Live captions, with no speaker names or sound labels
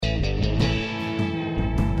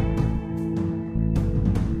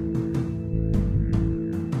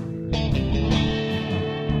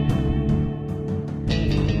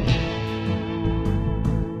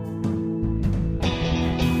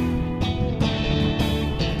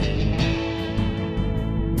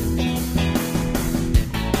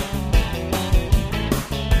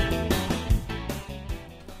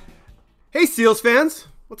Seals fans,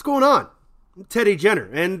 what's going on? I'm Teddy Jenner,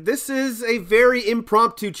 and this is a very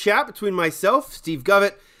impromptu chat between myself, Steve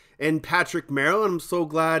Govett, and Patrick Merrill, and I'm so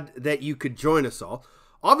glad that you could join us all.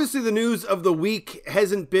 Obviously, the news of the week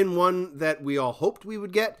hasn't been one that we all hoped we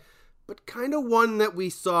would get, but kind of one that we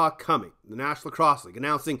saw coming. The National Lacrosse League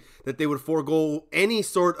announcing that they would forego any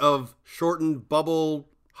sort of shortened bubble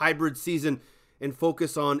hybrid season and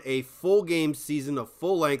focus on a full game season of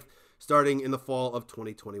full length starting in the fall of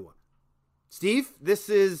 2021. Steve, this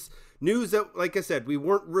is news that, like I said, we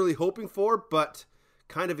weren't really hoping for, but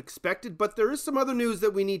kind of expected. But there is some other news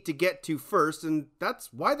that we need to get to first, and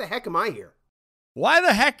that's why the heck am I here? Why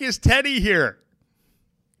the heck is Teddy here?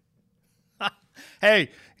 Hey,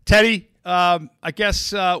 Teddy, I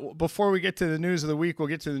guess before we get to the news of the week, we'll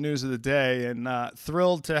get to the news of the day. And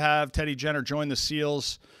thrilled to have Teddy Jenner join the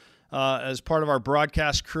Seals as part of our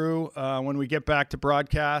broadcast crew when we get back to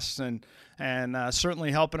broadcasts, and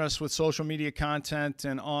certainly helping us with social media content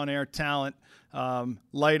and on-air talent.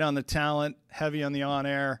 Light on the talent, heavy on the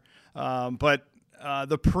on-air, but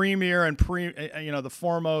the premier and the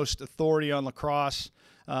foremost authority on lacrosse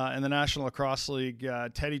in the National Lacrosse League,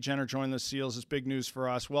 Teddy Jenner joined the Seals. It's big news for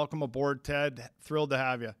us. Welcome aboard, Ted. Thrilled to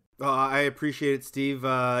have you. I appreciate it, Steve.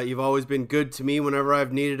 You've always been good to me whenever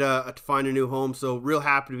I've needed to find a new home. So real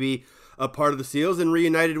happy to be a part of the Seals and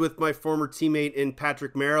reunited with my former teammate in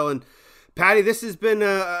Patrick Merrill. And Patty, this has been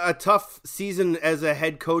a tough season as a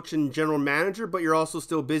head coach and general manager, but you're also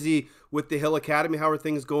still busy with the Hill Academy. How are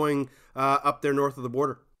things going up there north of the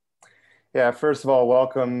border? Yeah, first of all,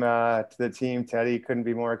 welcome to the team, Teddy. Couldn't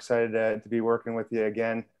be more excited to be working with you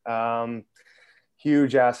again.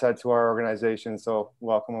 Huge asset to our organization, so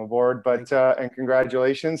welcome aboard. But and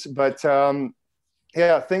congratulations. But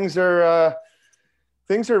yeah, things are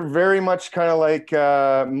very much kind of like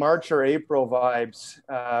March or April vibes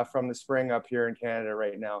from the spring up here in Canada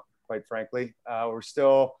right now. Quite frankly, we're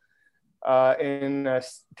still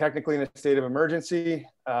technically in a state of emergency.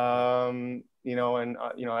 As you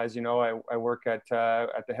know, I work at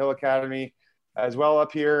the Hill Academy as well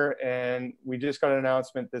up here, and we just got an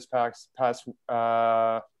announcement this past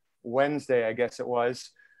Wednesday, I guess it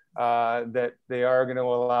was, that they are going to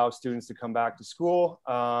allow students to come back to school.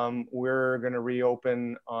 We're going to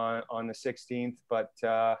reopen on the 16th, but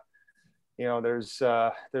there's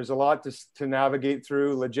a lot to navigate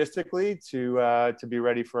through logistically to be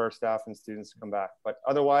ready for our staff and students to come back. But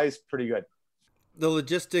otherwise, pretty good. The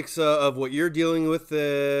logistics of what you're dealing with,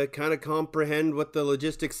 kind of comprehend what the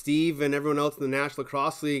logistics Steve and everyone else in the National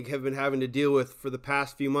Lacrosse League have been having to deal with for the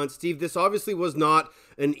past few months. Steve, this obviously was not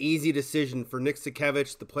an easy decision for Nick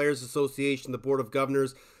Sakiewicz, the Players Association, the Board of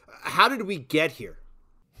Governors. How did we get here?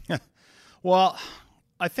 Well,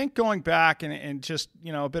 I think going back and just,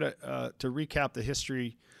 a bit to recap the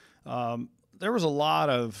history, there was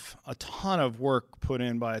a ton of work put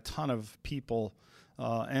in by a ton of people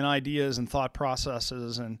and ideas and thought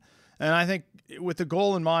processes. And I think with the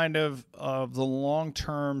goal in mind of the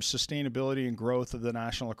long-term sustainability and growth of the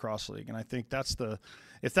National Lacrosse League. And I think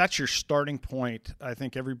if that's your starting point, I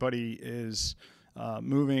think everybody is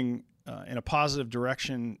moving in a positive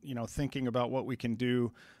direction, thinking about what we can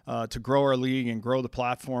do to grow our league and grow the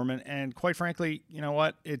platform. And quite frankly, you know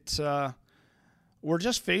what, we're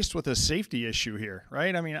just faced with a safety issue here,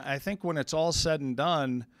 right? I mean, I think when it's all said and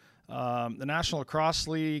done, the National Lacrosse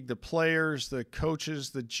League, the players, the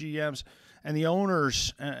coaches, the GMs, and the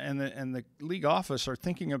owners and the league office are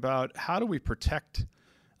thinking about how do we protect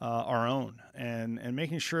our own and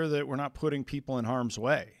making sure that we're not putting people in harm's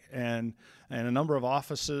way. And a number of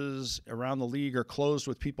offices around the league are closed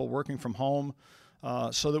with people working from home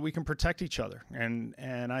so that we can protect each other.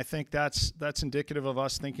 And I think that's indicative of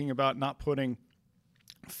us thinking about not putting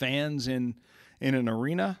fans in an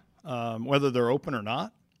arena, whether they're open or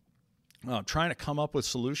not. Trying to come up with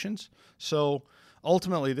solutions. So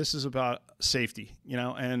ultimately, this is about safety,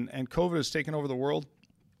 and COVID has taken over the world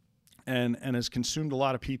and has consumed a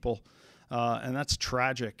lot of people, and that's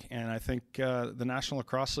tragic. And I think the National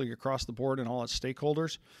Lacrosse League across the board and all its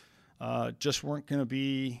stakeholders just weren't going to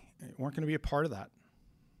be a part of that.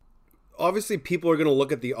 Obviously, people are going to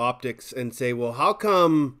look at the optics and say, well, how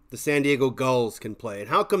come the San Diego Gulls can play? And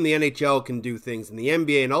how come the NHL can do things and the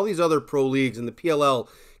NBA and all these other pro leagues and the PLL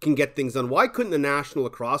can get things done? Why couldn't the National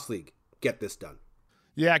Lacrosse League get this done?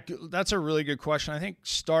 Yeah, that's a really good question. I think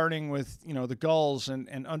starting with, the Gulls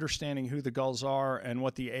and understanding who the Gulls are and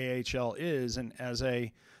what the AHL is, and as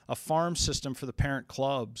a farm system for the parent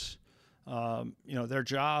clubs, their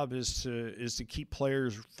job is to keep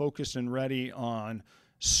players focused and ready on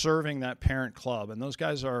serving that parent club. And those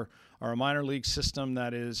guys are a minor league system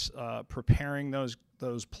that is preparing those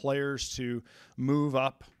players to move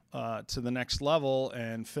up to the next level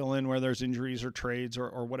and fill in where there's injuries or trades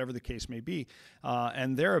or whatever the case may be.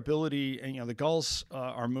 And their ability, and the Gulls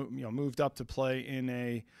are moved up to play in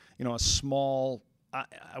a small,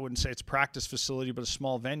 I wouldn't say it's a practice facility, but a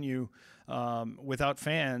small venue without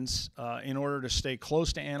fans in order to stay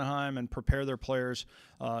close to Anaheim and prepare their players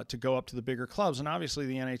to go up to the bigger clubs. And obviously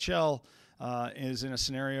the NHL is in a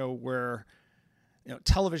scenario where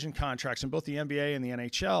television contracts in both the NBA and the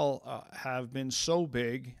NHL have been so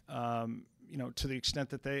big, to the extent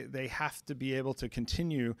that they have to be able to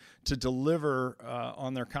continue to deliver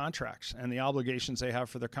on their contracts and the obligations they have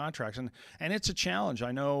for their contracts. And it's a challenge.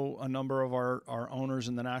 I know a number of our owners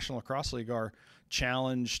in the National Lacrosse League are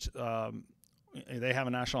challenged. They have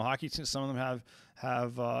a national hockey team. Some of them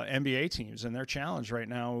have NBA teams, and they're challenged right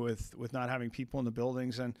now with not having people in the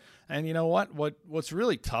buildings. And you know what's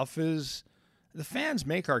really tough is the fans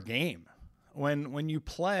make our game. When you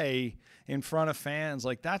play in front of fans,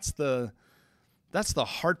 like that's the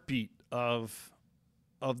heartbeat of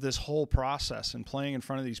this whole process, and playing in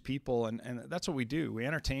front of these people, and that's what we do. We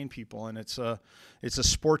entertain people, and it's a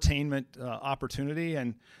sportainment opportunity,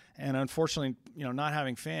 and unfortunately, not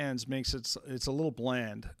having fans makes it's a little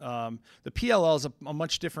bland. The PLL is a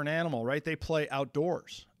much different animal, right? They play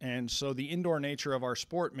outdoors, and so the indoor nature of our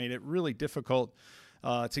sport made it really difficult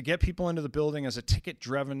to get people into the building. As a ticket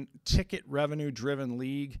revenue driven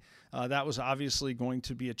league. That was obviously going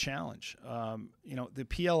to be a challenge. The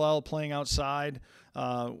PLL playing outside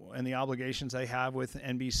and the obligations they have with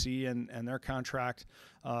NBC and their contract,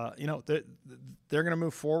 they're going to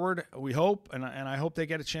move forward, we hope, and I hope they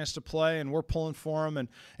get a chance to play, and we're pulling for them and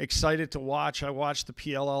excited to watch. I watched the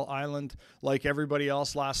PLL Island like everybody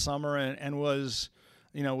else last summer and was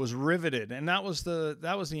riveted, and that was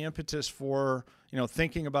the impetus for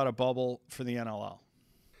thinking about a bubble for the NLL.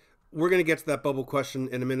 We're going to get to that bubble question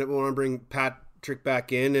in a minute. We want to bring Patrick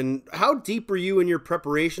back in. And how deep are you in your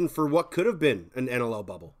preparation for what could have been an NLL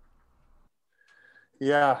bubble?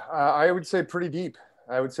 Yeah, I would say pretty deep.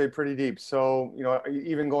 So,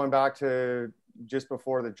 even going back to just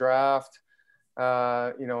before the draft,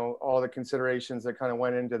 all the considerations that kind of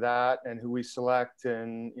went into that and who we select,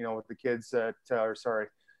 and, with the kids that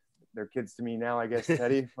they're kids to me now, I guess,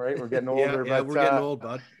 Teddy, right? We're getting older. Yeah, we're getting old,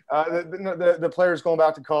 bud. The players going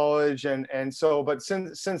back to college. And so, but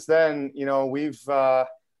since then,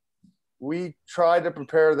 we tried to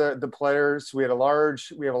prepare the players. We have a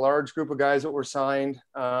large group of guys that were signed.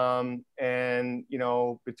 And,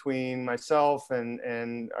 between myself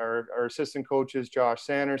and our assistant coaches, Josh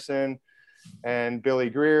Sanderson and Billy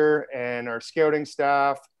Greer, and our scouting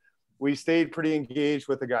staff, we stayed pretty engaged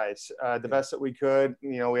with the guys the best that we could.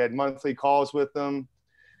 We had monthly calls with them.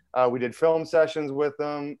 We did film sessions with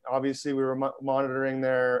them. Obviously, we were monitoring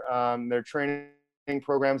their training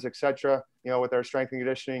programs, etc. With our strength and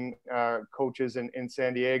conditioning coaches in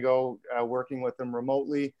San Diego, working with them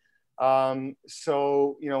remotely.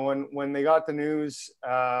 So when they got the news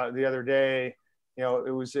the other day,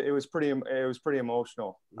 it was pretty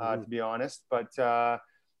emotional, to be honest. But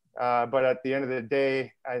at the end of the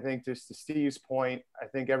day, I think, just to Steve's point, I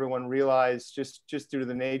think everyone realized just due to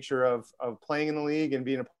the nature of playing in the league and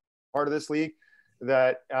being a part of this league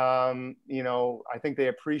that, I think they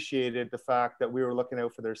appreciated the fact that we were looking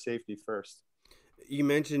out for their safety first. You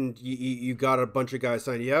mentioned you got a bunch of guys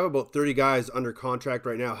signed. You have about 30 guys under contract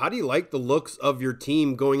right now. How do you like the looks of your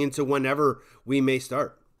team going into whenever we may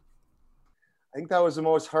start? I think that was the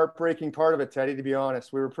most heartbreaking part of it, Teddy, to be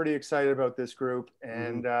honest. We were pretty excited about this group.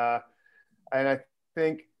 And I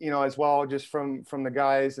think, as well, just from the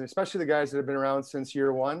guys, and especially the guys that have been around since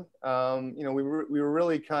year one, we were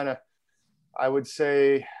really kind of, I would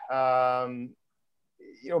say,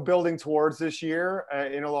 building towards this year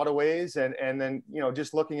in a lot of ways. And then,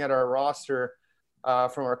 just looking at our roster,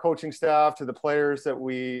 from our coaching staff to the players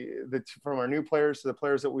from our new players to the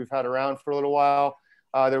players that we've had around for a little while,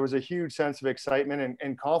 there was a huge sense of excitement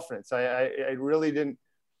and confidence. I really didn't,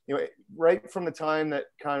 right from the time that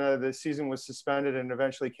kind of the season was suspended and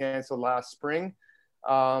eventually canceled last spring,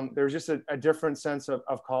 there was just a different sense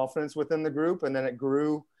of confidence within the group. And then it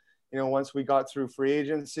grew, once we got through free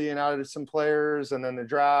agency and added some players, and then the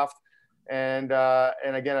draft. And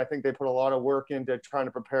again, I think they put a lot of work into trying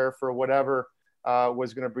to prepare for whatever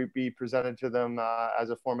was going to be presented to them as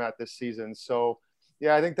a format this season. So,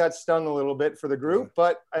 yeah, I think that stung a little bit for the group,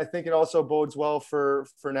 but I think it also bodes well for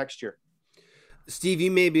next year. Steve, you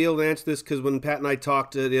may be able to answer this, because when Pat and I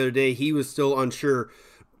talked the other day, he was still unsure.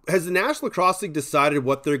 Has the National Lacrosse League decided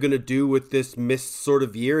what they're going to do with this missed sort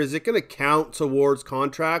of year? Is it going to count towards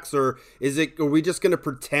contracts, or are we just going to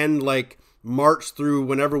pretend like March through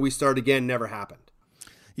whenever we start again never happened?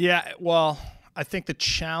 Yeah, well, I think the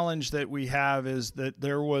challenge that we have is that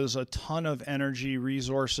there was a ton of energy,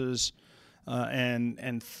 resources,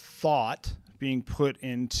 and thought being put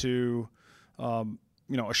into a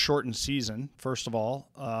shortened season, first of all.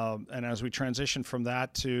 And as we transition from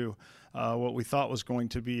that to what we thought was going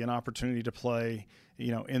to be an opportunity to play,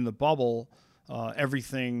 in the bubble,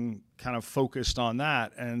 everything kind of focused on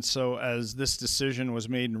that. And so as this decision was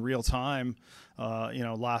made in real time,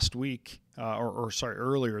 last week,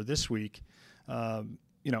 earlier this week,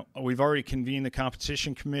 we've already convened the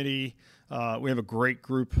competition committee. We have a great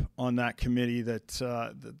group on that committee that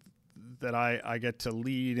I get to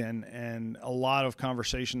lead, and a lot of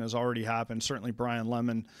conversation has already happened. Certainly Brian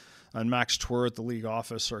Lemon and Max Twir at the league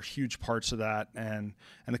office are huge parts of that. And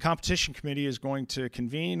the competition committee is going to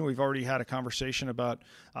convene. We've already had a conversation about,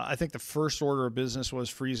 I think the first order of business was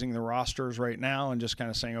freezing the rosters right now and just kind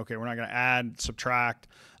of saying, okay, we're not going to add, subtract.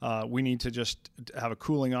 We need to just have a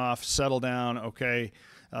cooling off, settle down. Okay,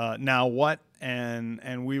 now what?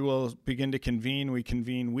 And we will begin to convene. We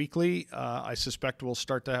convene weekly. I suspect we'll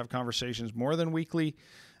start to have conversations more than weekly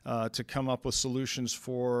to come up with solutions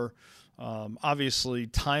for obviously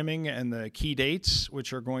timing and the key dates,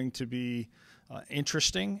 which are going to be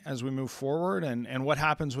interesting as we move forward, and what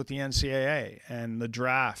happens with the NCAA and the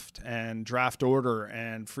draft and draft order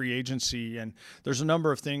and free agency. And there's a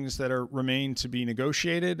number of things that remain to be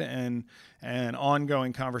negotiated, and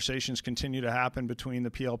ongoing conversations continue to happen between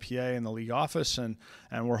the PLPA and the league office, and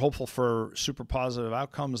we're hopeful for super positive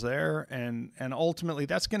outcomes there. And ultimately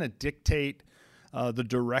that's going to dictate the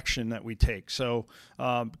direction that we take. So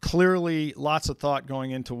clearly lots of thought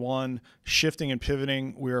going into one, shifting and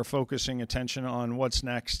pivoting. We are focusing attention on what's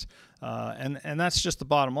next. And that's just the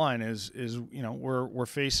bottom line is we're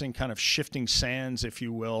facing kind of shifting sands, if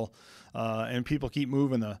you will, and people keep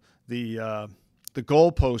moving the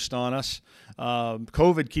goalpost on us.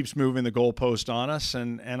 COVID keeps moving the goalpost on us,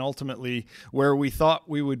 and ultimately where we thought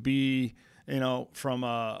we would be, from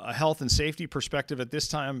a health and safety perspective at this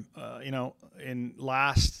time, in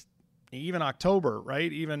last, even October,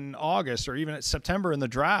 right? Even August, or even at September in the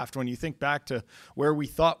draft, when you think back to where we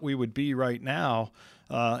thought we would be right now,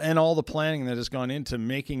 and all the planning that has gone into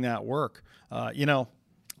making that work. I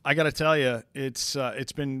got to tell you, it's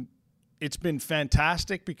been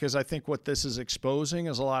fantastic, because I think what this is exposing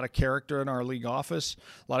is a lot of character in our league office,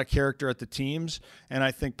 a lot of character at the teams, and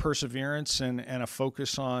I think perseverance and a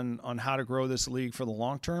focus on how to grow this league for the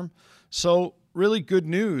long term. So really good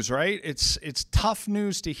news, right? It's tough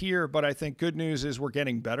news to hear, but I think good news is we're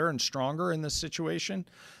getting better and stronger in this situation.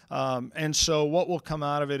 And so what will come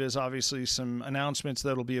out of it is obviously some announcements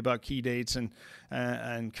that'll be about key dates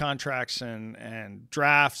and contracts and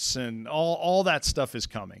drafts, and all that stuff is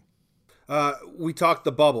coming. We talked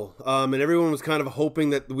the bubble, and everyone was kind of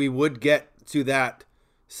hoping that we would get to that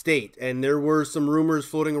state. And there were some rumors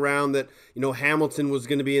floating around that, Hamilton was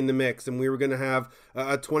going to be in the mix, and we were going to have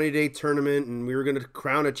a 20-day tournament, and we were going to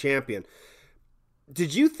crown a champion.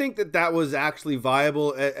 Did you think that was actually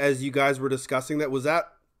viable as you guys were discussing that? Was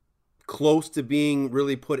that close to being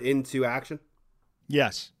really put into action?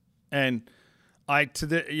 Yes. And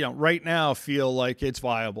right now feel like it's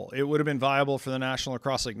viable. It would have been viable for the National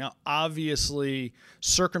Lacrosse League. Now, obviously,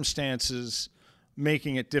 circumstances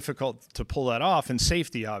making it difficult to pull that off, and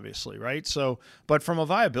safety, obviously, right? So, but from a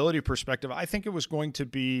viability perspective, I think it was going to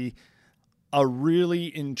be a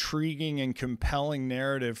really intriguing and compelling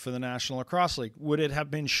narrative for the National Lacrosse League. Would it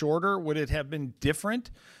have been shorter? Would it have been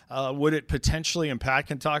different? Would it potentially, and Pat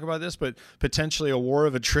can talk about this, but potentially a war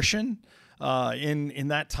of attrition in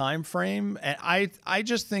that time frame? And I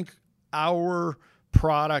just think our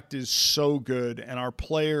product is so good, and our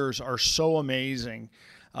players are so amazing,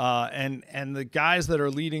 and the guys that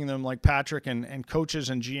are leading them, like Patrick and coaches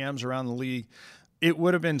and GMs around the league, it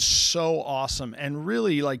would have been so awesome and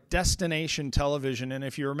really like destination television. And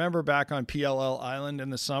if you remember back on PLL Island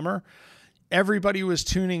in the summer, everybody was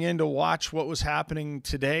tuning in to watch what was happening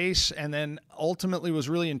today, and then ultimately was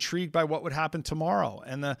really intrigued by what would happen tomorrow,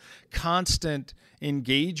 and the constant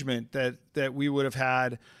engagement that we would have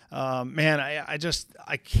had.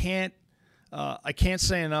 I can't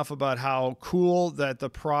say enough about how cool that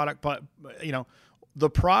the product, the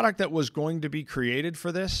product that was going to be created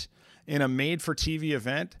for this in a made-for-TV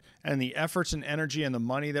event, and the efforts and energy and the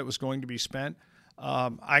money that was going to be spent.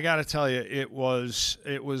 I got to tell you, it was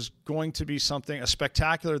going to be a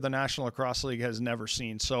spectacular the National Lacrosse League has never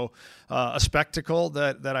seen. So a spectacle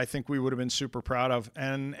that I think we would have been super proud of.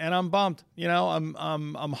 And I'm bummed.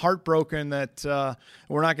 I'm heartbroken that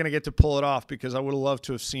we're not going to get to pull it off, because I would have loved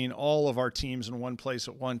to have seen all of our teams in one place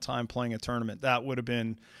at one time playing a tournament. It would have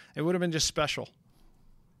been just special.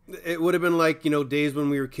 It would have been like, days when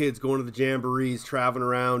we were kids going to the jamborees, traveling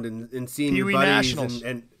around and seeing Pee-wee your buddies. Nationals.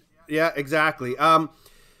 And yeah, exactly.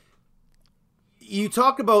 You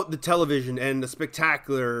talked about the television and the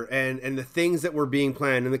spectacular and the things that were being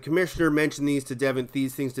planned. And the commissioner mentioned these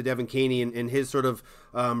things to Devin Caney in his sort of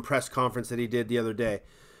press conference that he did the other day.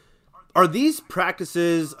 Are these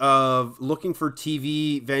practices of looking for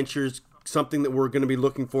TV ventures something that we're going to be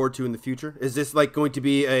looking forward to in the future? Is this like going to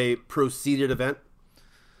be a proceeded event?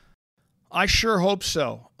 I sure hope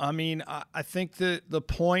so. I mean, I think that the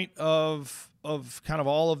point of kind of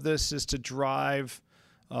all of this is to drive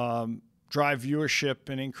viewership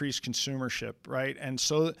and increase consumership, right? And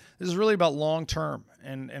so this is really about long-term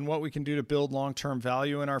and what we can do to build long-term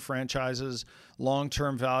value in our franchises,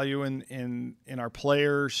 long-term value in our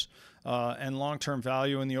players, and long-term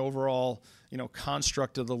value in the overall,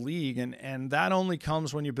 construct of the league. And that only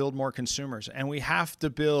comes when you build more consumers. And we have to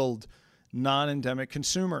build non-endemic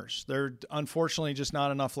consumers. There are unfortunately just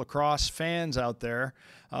not enough lacrosse fans out there.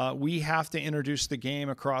 We have to introduce the game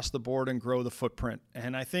across the board and grow the footprint.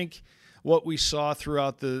 And I think what we saw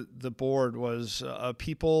throughout the board was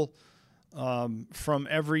people from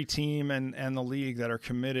every team and the league that are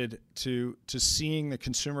committed to seeing the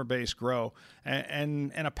consumer base grow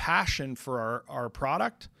and a passion for our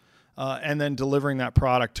product and then delivering that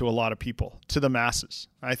product to a lot of people, to the masses.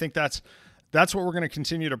 I think that's what we're going to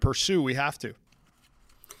continue to pursue. We have to.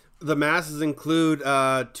 The masses include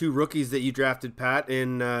two rookies that you drafted, Pat,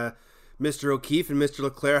 in Mr. O'Keefe and Mr.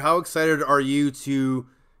 Leclerc. How excited are you to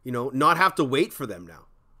not have to wait for them now?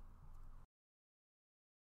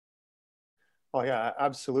 Oh yeah,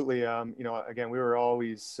 absolutely. Again, we were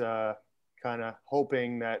always kind of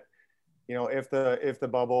hoping that, if the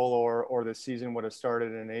bubble or the season would have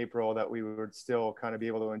started in April, that we would still kind of be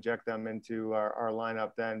able to inject them into our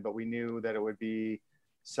lineup then. But we knew that it would be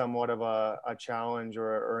somewhat of a challenge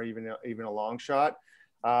or even a long shot.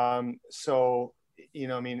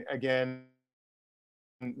 Again,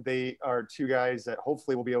 they are two guys that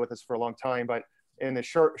hopefully will be with us for a long time, but in the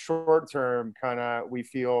short term, kind of we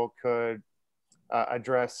feel could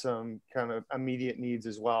address some kind of immediate needs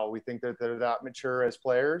as well. We think that they're that mature as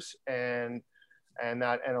players and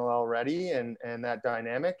that NLL ready and that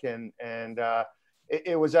dynamic.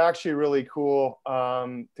 It was actually really cool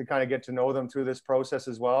to kind of get to know them through this process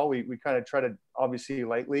as well. We kind of try to obviously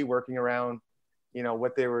lightly working around,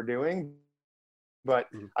 what they were doing, but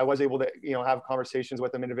I was able to, have conversations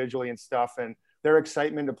with them individually and stuff, and their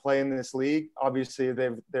excitement to play in this league. Obviously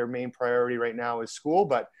their main priority right now is school,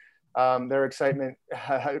 but their excitement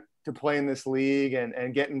to play in this league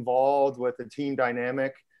and get involved with the team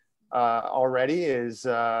dynamic already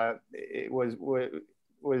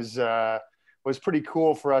was pretty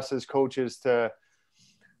cool for us as coaches to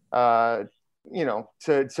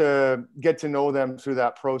get to know them through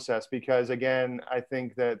that process, because again, I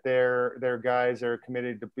think that their guys are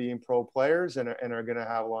committed to being pro players and are going to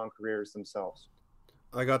have long careers themselves.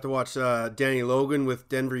 I got to watch Danny Logan with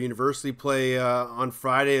Denver University play on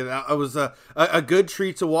Friday. That was a good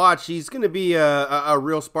treat to watch. He's going to be a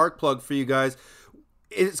real spark plug for you guys.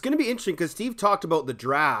 It's going to be interesting because Steve talked about the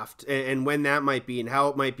draft and when that might be and how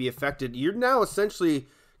it might be affected. You're now essentially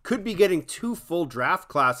could be getting 2 full draft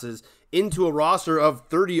classes into a roster of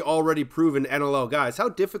 30 already proven NLL guys. How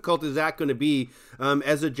difficult is that going to be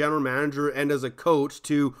as a general manager and as a coach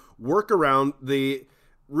to work around the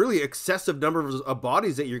really excessive number of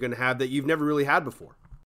bodies that you're going to have that you've never really had before?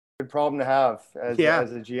 Good problem to have as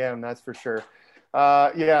a GM, that's for sure.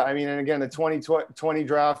 And again, the 2020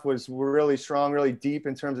 draft was really strong, really deep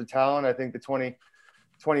in terms of talent. I think the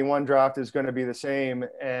 2021 draft is going to be the same.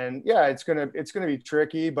 And yeah, it's going to be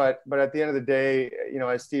tricky, but at the end of the day,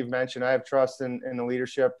 as Steve mentioned, I have trust in the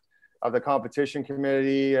leadership of the competition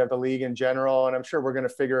committee, of the league in general. And I'm sure we're going to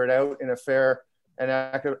figure it out in a fair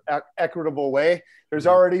and equitable way. There's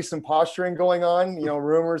already some posturing going on,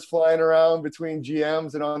 rumors flying around between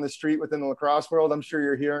GMs and on the street within the lacrosse world. I'm sure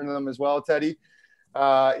you're hearing them as well, Teddy.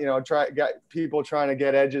 Got people trying to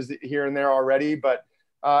get edges here and there already. But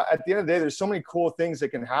at the end of the day, there's so many cool things that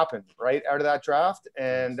can happen right out of that draft.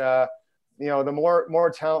 And, the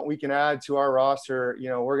more talent we can add to our roster,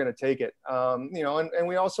 we're going to take it. And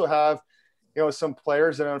we also have, some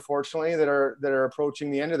players that unfortunately that are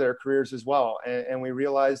approaching the end of their careers as well. And we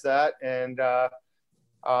realize that, and,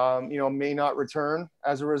 may not return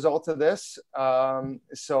as a result of this.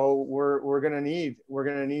 So we're going to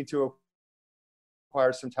need to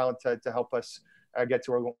acquire some talent to help us get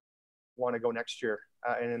to where we want to go next year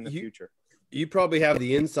and in the future. You probably have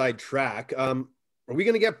the inside track. Are we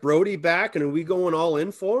going to get Brody back, and are we going all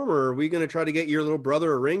in for him, or are we going to try to get your little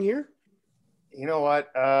brother a ring here? You know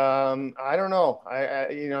what? I don't know.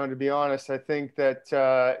 To be honest, I think that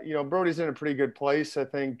Brodie's in a pretty good place. I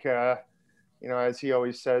think as he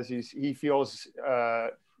always says, he feels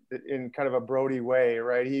in kind of a Brodie way,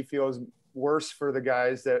 right? He feels worse for the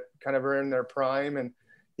guys that kind of are in their prime, and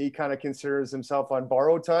he kind of considers himself on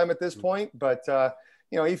borrowed time at this point. But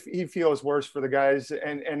he feels worse for the guys,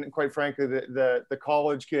 and quite frankly, the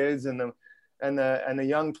college kids and the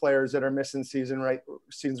young players that are missing seasons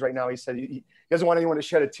right now. He said he doesn't want anyone to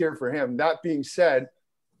shed a tear for him. That being said,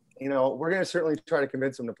 we're going to certainly try to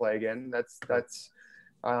convince him to play again. That's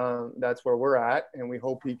where we're at, and we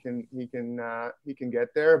hope he can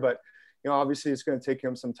get there. But obviously, it's going to take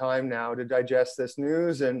him some time now to digest this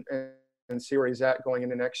news and see where he's at going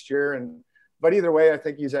into next year. But either way, I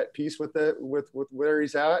think he's at peace with where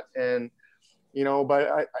he's at, and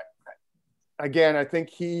but I think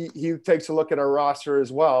he takes a look at our roster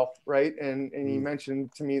as well, right? And he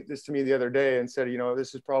mentioned to me the other day and said,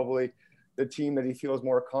 this is probably the team that he feels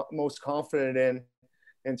most confident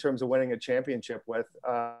in terms of winning a championship with,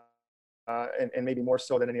 and maybe more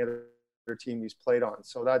so than any other team he's played on.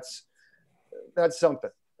 So that's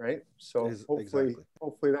something, right? So hopefully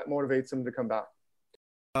that motivates him to come back.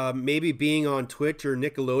 Maybe being on Twitch or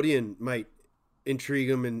Nickelodeon might intrigue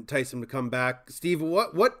him and entice him to come back. Steve,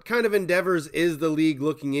 what kind of endeavors is the league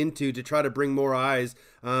looking into to try to bring more eyes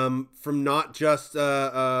from not just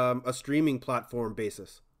a streaming platform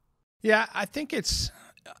basis? Yeah, I think it's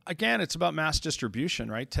about mass distribution,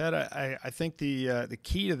 right, Ted? I think the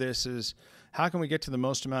key to this is how can we get to the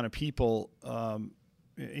most amount of people,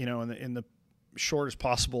 in the shortest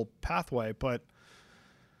possible pathway. But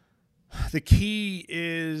the key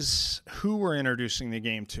is who we're introducing the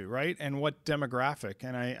game to, right? And what demographic.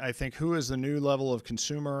 And I think who is the new level of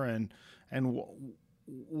consumer and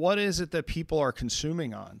what is it that people are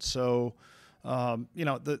consuming on? So,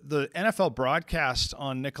 the NFL broadcast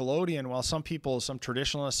on Nickelodeon, while some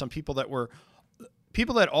traditionalists, some people that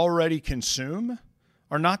already consume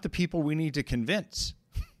are not the people we need to convince,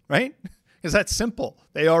 right? Because that's simple.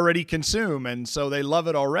 They already consume, and so they love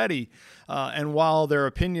it already. And while their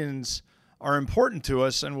opinions are important to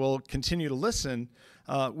us and we'll continue to listen,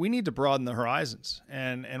 we need to broaden the horizons.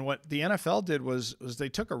 And what the NFL did was they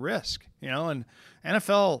took a risk, and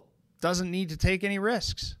NFL doesn't need to take any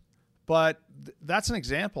risks. But that's an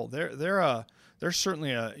example. They're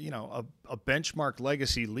certainly a benchmark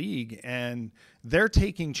legacy league, and they're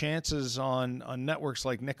taking chances on networks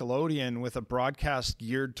like Nickelodeon with a broadcast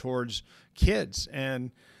geared towards kids.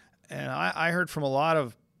 And I heard from a lot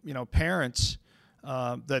of parents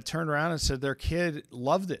that turned around and said their kid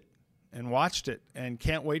loved it and watched it and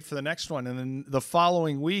can't wait for the next one. And then the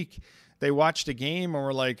following week they watched a game and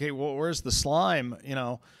were like, "Hey, where's the slime?"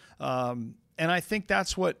 And I think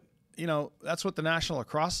that's what the National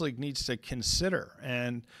Lacrosse League needs to consider.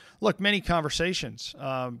 And look, many conversations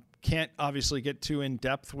can't obviously get too in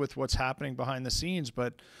depth with what's happening behind the scenes,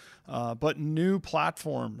 but new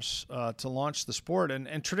platforms to launch the sport,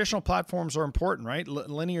 and traditional platforms are important, right?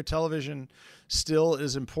 Linear television still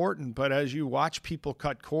is important, but as you watch people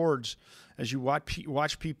cut cords, as you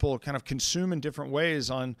watch people kind of consume in different ways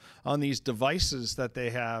on these devices that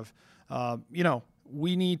they have,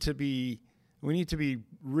 we need to be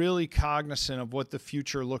really cognizant of what the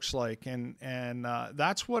future looks like, and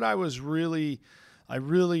that's what I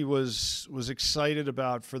really was excited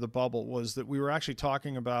about for the bubble, was that we were actually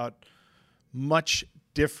talking about much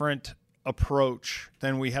different approach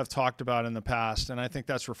than we have talked about in the past, and I think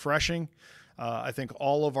that's refreshing. I think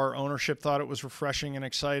all of our ownership thought it was refreshing and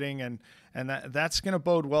exciting, and that's going to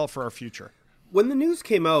bode well for our future. When the news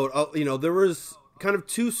came out, there was kind of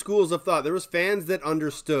two schools of thought. There was fans that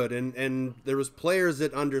understood, and there was players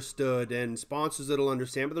that understood, and sponsors that'll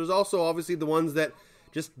understand, but there's also obviously the ones that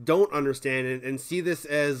just don't understand and see this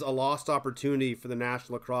as a lost opportunity for the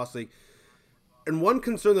National Lacrosse League. And one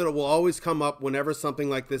concern that will always come up whenever something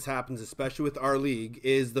like this happens, especially with our league,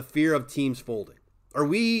 is the fear of teams folding. Are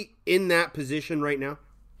we in that position right now?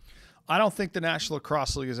 I don't think the National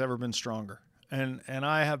Lacrosse League has ever been stronger. And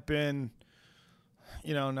I have been,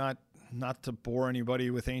 not to bore anybody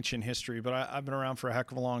with ancient history, but I've been around for a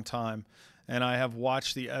heck of a long time, and I have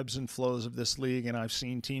watched the ebbs and flows of this league, and I've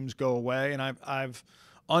seen teams go away, and I've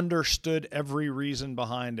understood every reason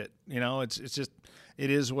behind it. It's just, it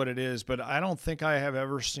is what it is. But I don't think I have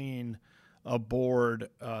ever seen a board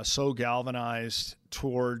so galvanized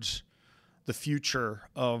towards the future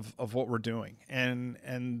of what we're doing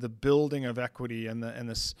and the building of equity and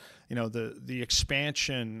this, the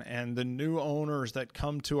expansion and the new owners that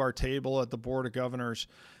come to our table at the Board of Governors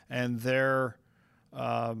and their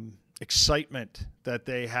excitement that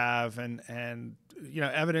they have, and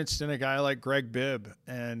evidenced in a guy like Greg Bibb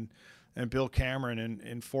and Bill Cameron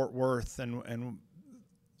in Fort Worth, and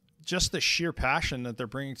just the sheer passion that they're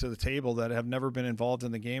bringing to the table that have never been involved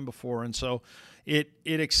in the game before. And so it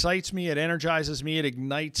excites me, it energizes me, it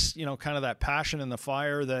ignites, kind of that passion and the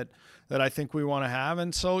fire that I think we want to have.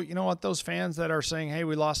 And so, those fans that are saying, hey,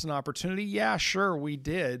 we lost an opportunity. Yeah, sure, we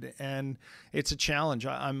did. And it's a challenge.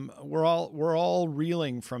 We're all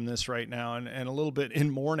reeling from this right now and a little bit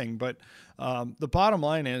in mourning. But the bottom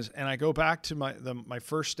line is, and I go back to my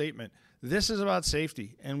first statement, this is about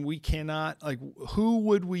safety, and we cannot, who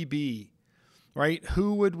would we be, right?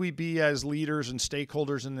 Who would we be as leaders and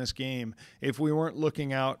stakeholders in this game if we weren't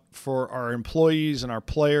looking out for our employees and our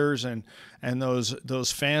players and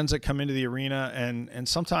those fans that come into the arena and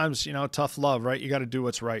sometimes, tough love, right? You got to do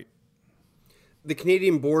what's right. The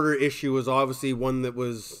Canadian border issue was obviously one that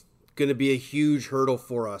was going to be a huge hurdle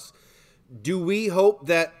for us. Do we hope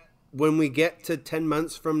that when we get to 10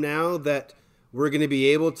 months from now that we're going to be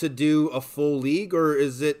able to do a full league, or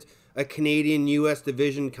is it a Canadian-U.S.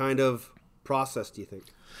 division kind of process, do you think?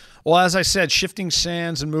 Well, as I said, shifting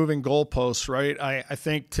sands and moving goalposts, right? I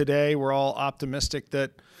think today we're all optimistic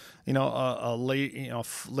that, a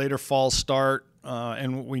later fall start,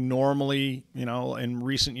 and we normally, in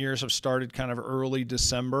recent years have started kind of early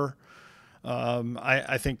December.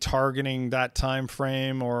 I think targeting that time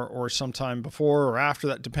frame or sometime before or after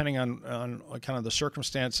that, depending on kind of the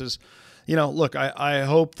circumstances. Look, I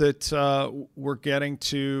hope that we're getting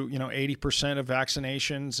to 80% of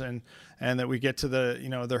vaccinations and that we get to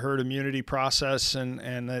the herd immunity process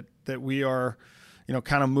and that we are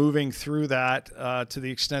kind of moving through that to the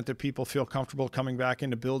extent that people feel comfortable coming back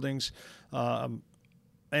into buildings and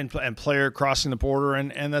player crossing the border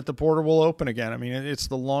and that the border will open again. I mean, it's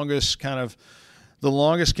the longest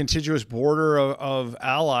contiguous border of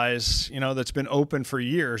allies, that's been open for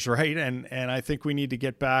years, right? And I think we need to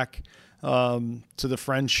get back to the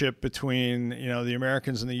friendship between, the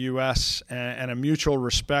Americans and the U.S. and a mutual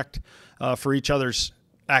respect for each other's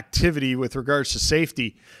activity with regards to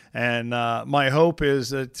safety. And my hope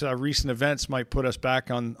is that recent events might put us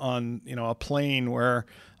back on a plane where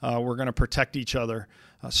we're going to protect each other.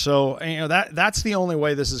 So that's the only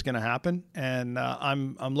way this is going to happen, and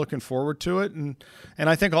I'm looking forward to it, and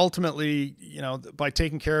I think ultimately, by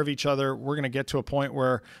taking care of each other, we're going to get to a point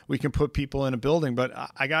where we can put people in a building. But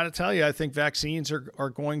I got to tell you, I think vaccines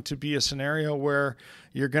are going to be a scenario where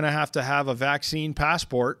you're going to have a vaccine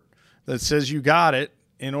passport that says you got it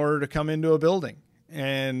in order to come into a building,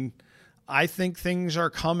 and I think things are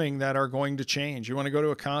coming that are going to change. You want to go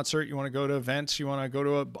to a concert, you want to go to events, you want to go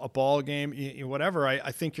to a ball game, whatever.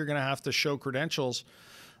 I think you're going to have to show credentials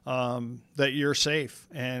that you're safe.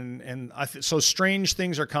 And so strange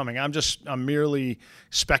things are coming. I'm merely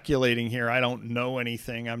speculating here. I don't know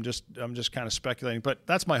anything. I'm just kind of speculating. But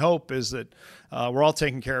that's my hope, is that we're all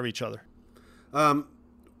taking care of each other.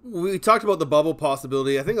 We talked about the bubble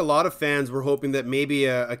possibility. I think a lot of fans were hoping that maybe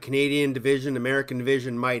a Canadian division, American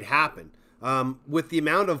division might happen. With the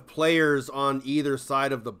amount of players on either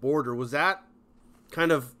side of the border, was that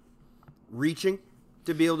kind of reaching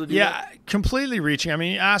to be able to do that? Yeah, completely reaching. I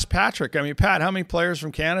mean, ask Patrick. I mean, Pat, how many players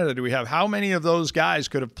from Canada do we have? How many of those guys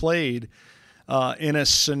could have played in a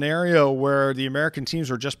scenario where the American teams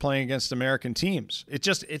were just playing against American teams?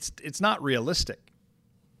 It's not realistic.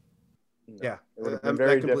 Yeah, it would have been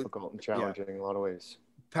very difficult and challenging in a lot of ways.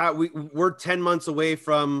 Pat, we're 10 months away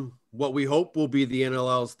from what we hope will be the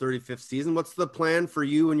NLL's 35th season. What's the plan for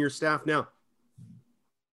you and your staff now?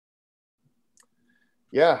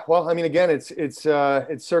 Yeah, well, I mean, again,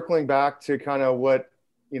 it's circling back to kind of what,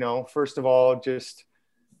 first of all, just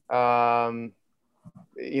waiting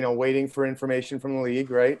for information from the league,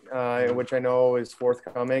 right? Which I know is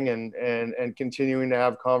forthcoming and continuing to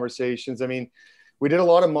have conversations. I mean, we did a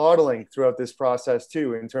lot of modeling throughout this process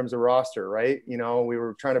too, in terms of roster, right? We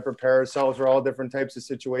were trying to prepare ourselves for all different types of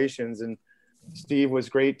situations. And Steve was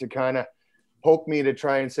great to kind of poke me to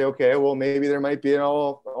try and say, okay, well, maybe there might be an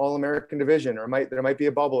all American division, or there might be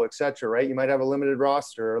a bubble, et cetera, right? You might have a limited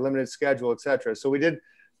roster or a limited schedule, et cetera. So we did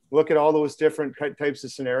look at all those different types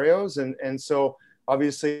of scenarios. And so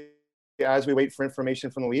obviously, as we wait for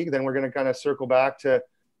information from the league, then we're going to kind of circle back to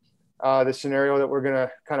the scenario that we're going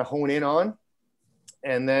to kind of hone in on.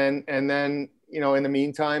 And then, in the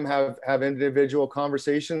meantime, have individual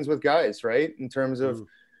conversations with guys, right? In terms of,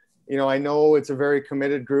 I know it's a very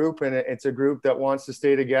committed group and it's a group that wants to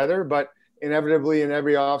stay together, but inevitably in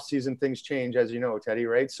every off season, things change, as you know, Teddy,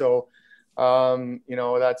 right? So,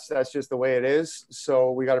 that's just the way it is.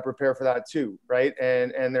 So we got to prepare for that too. Right.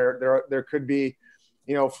 And there could be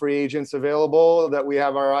free agents available that we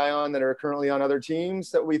have our eye on that are currently on other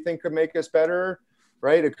teams that we think could make us better,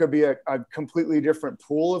 right? It could be a completely different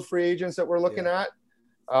pool of free agents that we're looking at.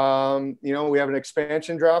 We have an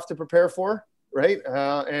expansion draft to prepare for, right?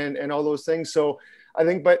 And all those things. So I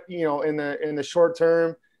think, but, in the short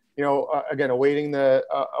term, again, awaiting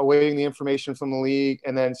the information from the league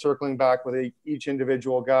and then circling back with each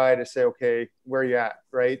individual guy to say, okay, where are you at,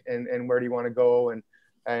 right? And where do you want to go?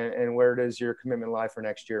 And where does your commitment lie for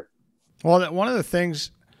next year? Well, one of the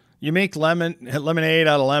things, you make lemonade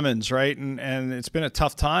out of lemons, right? And it's been a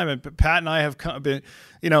tough time. And Pat and I have been,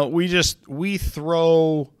 we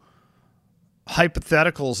throw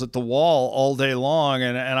hypotheticals at the wall all day long.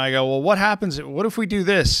 And I go, well, what happens? What if we do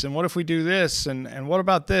this? And what if we do this? And what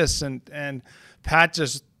about this? And Pat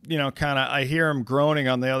just, I hear him groaning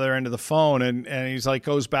on the other end of the phone, and he's like,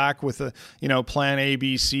 goes back with plan A,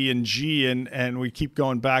 B, C, and G, and we keep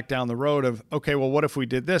going back down the road of, okay, well, what if we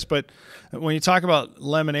did this? But when you talk about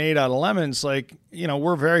lemonade out of lemons,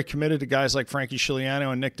 we're very committed to guys like Frankie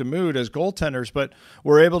Chiliano and Nick DeMood as goaltenders, but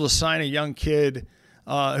we're able to sign a young kid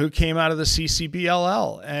who came out of the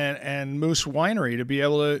CCBLL and Moose Winery to be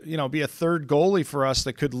able to, be a third goalie for us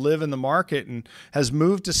that could live in the market, and has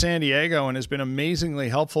moved to San Diego and has been amazingly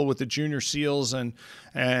helpful with the junior SEALs. And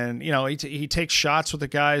he takes shots with the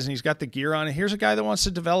guys, and he's got the gear on. And here's a guy that wants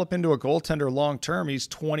to develop into a goaltender long term. He's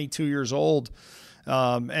 22 years old,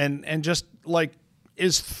 and just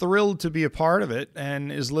is thrilled to be a part of it,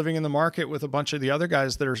 and is living in the market with a bunch of the other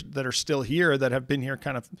guys that are still here, that have been here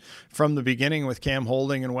kind of from the beginning, with Cam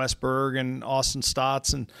Holding and Wes Berg and Austin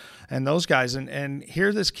Stotts and those guys. And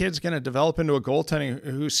here this kid's going to develop into a goaltending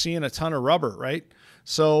who's seeing a ton of rubber, right?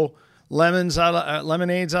 So lemonades out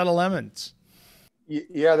of lemons.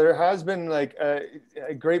 Yeah, there has been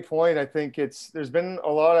a great point. I think there's been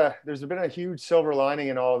a huge silver lining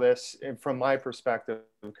in all this from my perspective,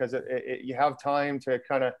 because you have time to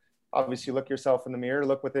kind of obviously look yourself in the mirror,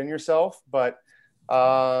 look within yourself, but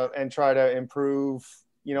and try to improve,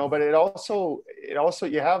 but it also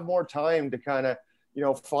you have more time to kind of,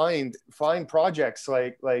 find projects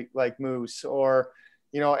like Moose, or,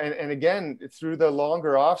 and again, through the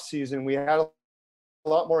longer off season, we had a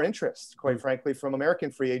lot more interest, quite frankly, from American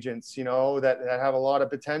free agents, that have a lot of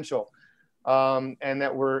potential. And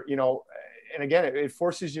that we're, and again, it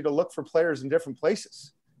forces you to look for players in different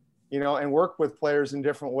places, and work with players in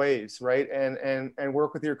different ways, right? And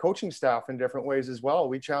work with your coaching staff in different ways as well.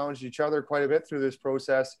 We challenged each other quite a bit through this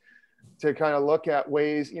process to kind of look at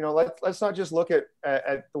ways, let's not just look at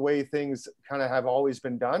the way things kind of have always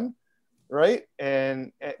been done, right?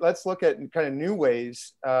 And let's look at kind of new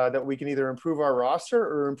ways that we can either improve our roster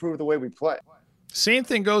or improve the way we play. Same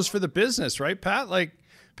thing goes for the business, right, Pat?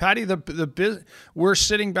 Patty, we're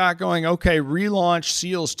sitting back going, okay, relaunch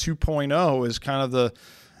Seals 2.0 is kind of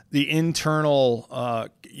the internal,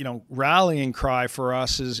 rallying cry for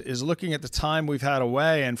us is looking at the time we've had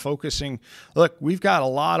away and focusing. Look, we've got a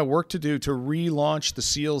lot of work to do to relaunch the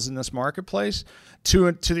Seals in this marketplace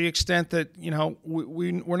to the extent that,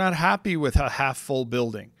 we're not happy with a half full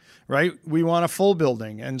building, right? We want a full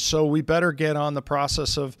building. And so we better get on the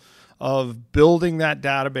process of building that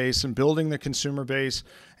database and building the consumer base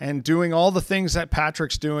and doing all the things that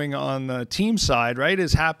Patrick's doing on the team side, right,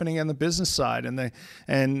 is happening on the business side.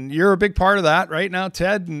 And you're a big part of that right now,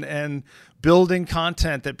 Ted, and building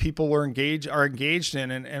content that people are engaged in.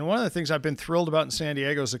 And one of the things I've been thrilled about in San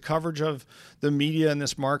Diego is the coverage of the media in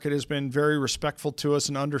this market has been very respectful to us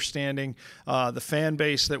and understanding. The fan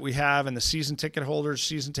base that we have and the season ticket holders,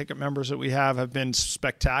 season ticket members that we have been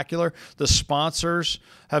spectacular. The sponsors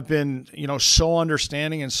have been, so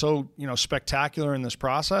understanding and so, spectacular in this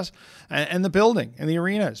process. And the building and the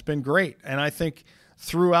arena has been great. And I think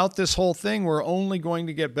throughout this whole thing, we're only going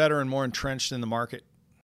to get better and more entrenched in the market.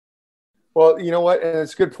 Well, you know what? And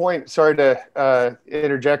it's a good point. Sorry to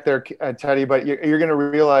interject there, Teddy, but you're going to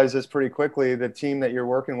realize this pretty quickly. The team that you're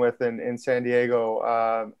working with in San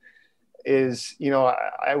Diego is,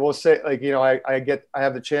 I will say, I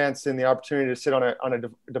have the chance and the opportunity to sit on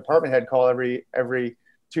a department head call every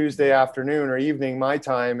Tuesday afternoon or evening, my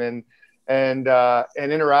time, and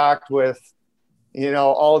interact with,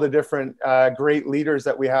 all the different great leaders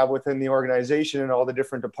that we have within the organization and all the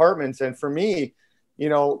different departments. And for me,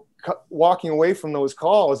 walking away from those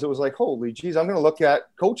calls, it was like, holy geez, I'm going to look at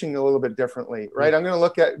coaching a little bit differently, right? I'm going to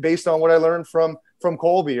look at based on what I learned from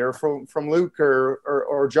Colby or from Luke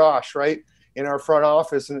or Josh, right, in our front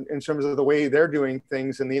office in terms of the way they're doing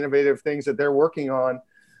things and the innovative things that they're working on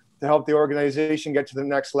to help the organization get to the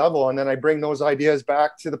next level. And then I bring those ideas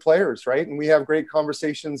back to the players, right? And we have great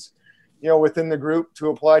conversations, within the group to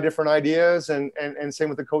apply different ideas, and same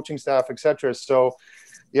with the coaching staff, et cetera. So,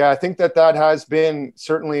 yeah, I think that has been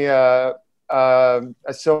certainly a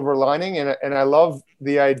silver lining. And I love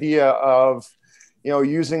the idea of,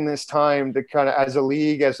 using this time to kind of, as a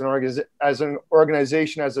league, as an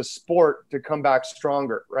organization, as a sport, to come back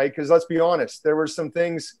stronger, right? Because let's be honest, there were some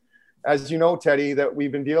things, as you know, Teddy, that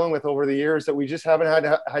we've been dealing with over the years that we just haven't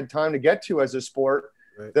had time to get to as a sport,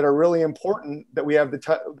 right, that are really important, that we have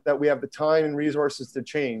the time and resources to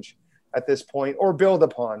change at this point or build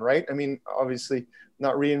upon, right? I mean, obviously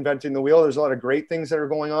not reinventing the wheel. There's a lot of great things that are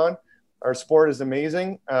going on. Our sport is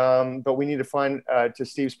amazing, but we need to find, to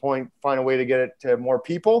Steve's point, find a way to get it to more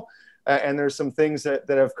people. And there's some things that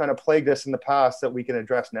have kind of plagued us in the past that we can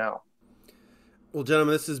address now. Well,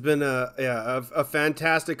 gentlemen, this has been a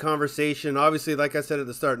fantastic conversation. Obviously, like I said at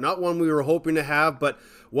the start, not one we were hoping to have, but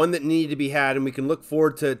one that needed to be had. And we can look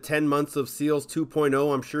forward to 10 months of Seals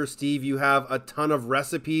 2.0. I'm sure, Steve, you have a ton of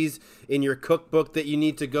recipes in your cookbook that you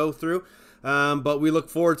need to go through. But we look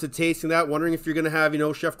forward to tasting that. Wondering if you're going to have,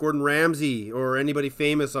 Chef Gordon Ramsay or anybody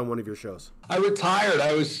famous on one of your shows. I retired.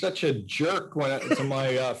 I was such a jerk to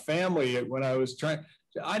my family when I was trying.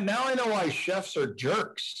 Now I know why chefs are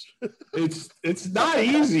jerks. It's not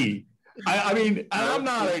easy. I mean,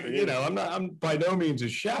 I'm by no means a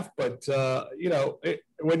chef, but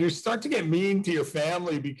when you start to get mean to your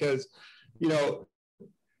family because,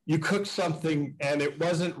 you cook something and it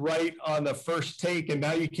wasn't right on the first take and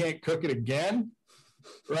now you can't cook it again,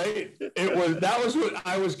 right? That was what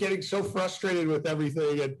I was getting so frustrated with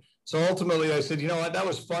everything. And so ultimately I said, you know what, that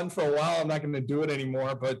was fun for a while. I'm not going to do it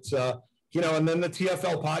anymore. But, and then the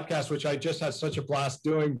TFL podcast, which I just had such a blast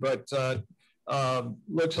doing, but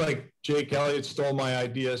looks like Jake Elliott stole my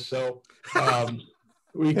idea. So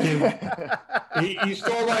he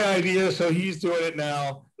stole my idea. So he's doing it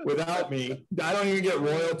now without me. I don't even get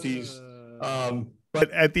royalties. But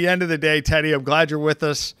at the end of the day, Teddy, I'm glad you're with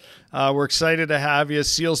us. We're excited to have you.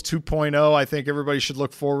 Seals 2.0, I think everybody should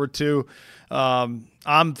look forward to.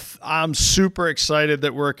 I'm super excited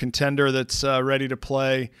that we're a contender that's ready to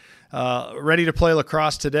play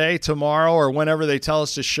lacrosse today, tomorrow, or whenever they tell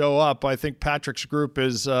us to show up. I think Patrick's group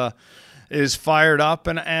is fired up,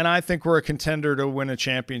 and I think we're a contender to win a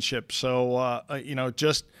championship. So,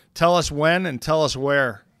 just tell us when and tell us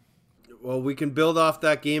where. Well, we can build off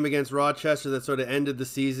that game against Rochester that sort of ended the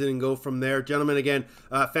season and go from there. Gentlemen, again,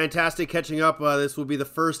 fantastic catching up. This will be the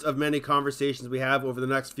first of many conversations we have over the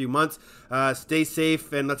next few months. Stay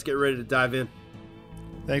safe, and let's get ready to dive in.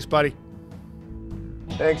 Thanks, buddy.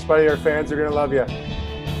 Thanks, buddy. Our fans are going to love you.